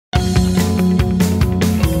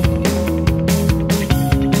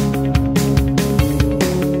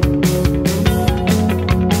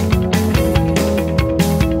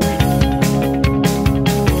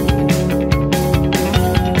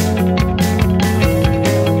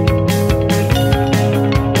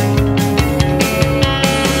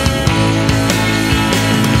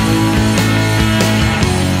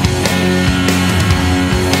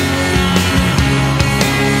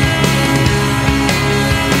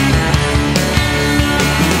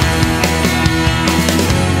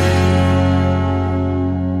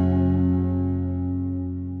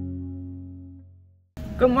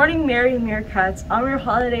morning, Merry Meerkats. I'm your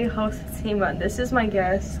holiday host, Seema. This is my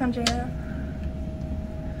guest, Sanjaya.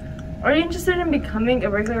 Are you interested in becoming a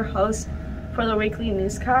regular host for the weekly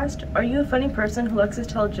newscast? Are you a funny person who likes to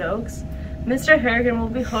tell jokes? Mr. Harrigan will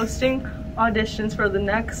be hosting auditions for the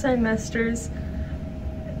next semester's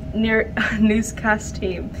newscast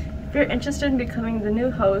team. If you're interested in becoming the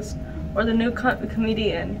new host or the new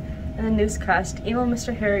comedian in the newscast, email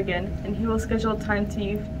Mr. Harrigan and he will schedule time to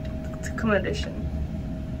you to come audition.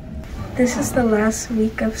 This is the last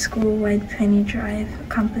week of school-wide penny drive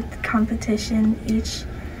competition. Each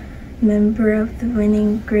member of the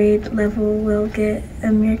winning grade level will get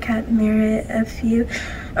a Meerkat merit,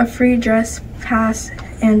 a free dress pass,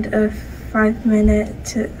 and a 5-minute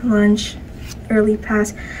to lunch early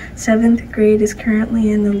pass. 7th grade is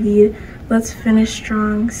currently in the lead. Let's finish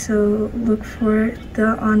strong, so look for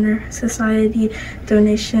the Honor Society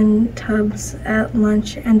donation tubs at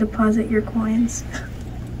lunch and deposit your coins.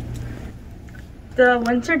 The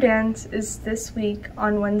winter dance is this week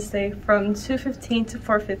on Wednesday from 2:15 to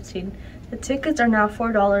 4:15. The tickets are now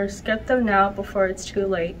 $4. Get them now before it's too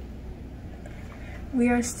late. We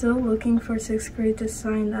are still looking for 6th grade to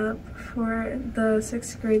sign up for the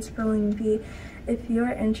 6th grade spelling bee. If you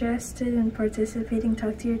are interested in participating,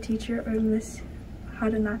 talk to your teacher or Miss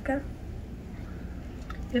Hadanaka.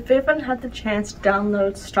 If you haven't had the chance to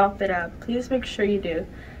download Stop It app, please make sure you do.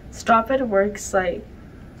 Stop It works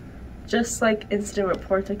just like incident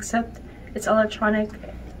reports, except it's electronic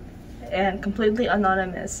and completely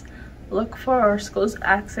anonymous. Look for our school's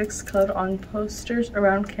access code on posters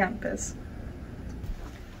around campus.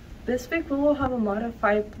 This week we will have a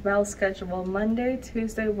modified bell schedule. Monday,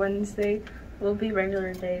 Tuesday, Wednesday will be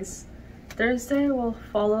regular days. Thursday will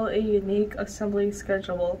follow a unique assembly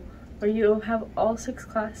schedule where you will have all 6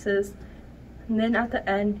 classes, and then at the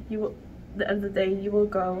end of the day you will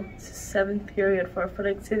go to 7th period for a fun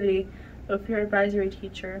activity with your advisory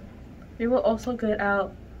teacher. You will also get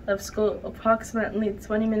out of school approximately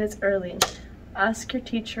 20 minutes early. Ask your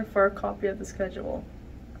teacher for a copy of the schedule.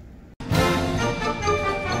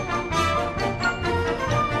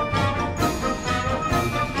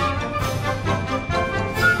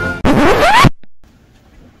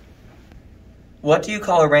 What do you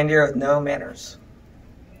call a reindeer with no manners?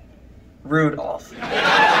 Rudolph.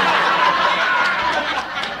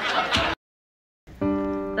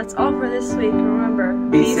 That's all for this week. Remember,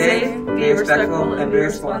 Be safe, be respectful, and be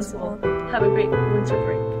responsible. Have a great winter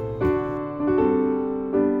break.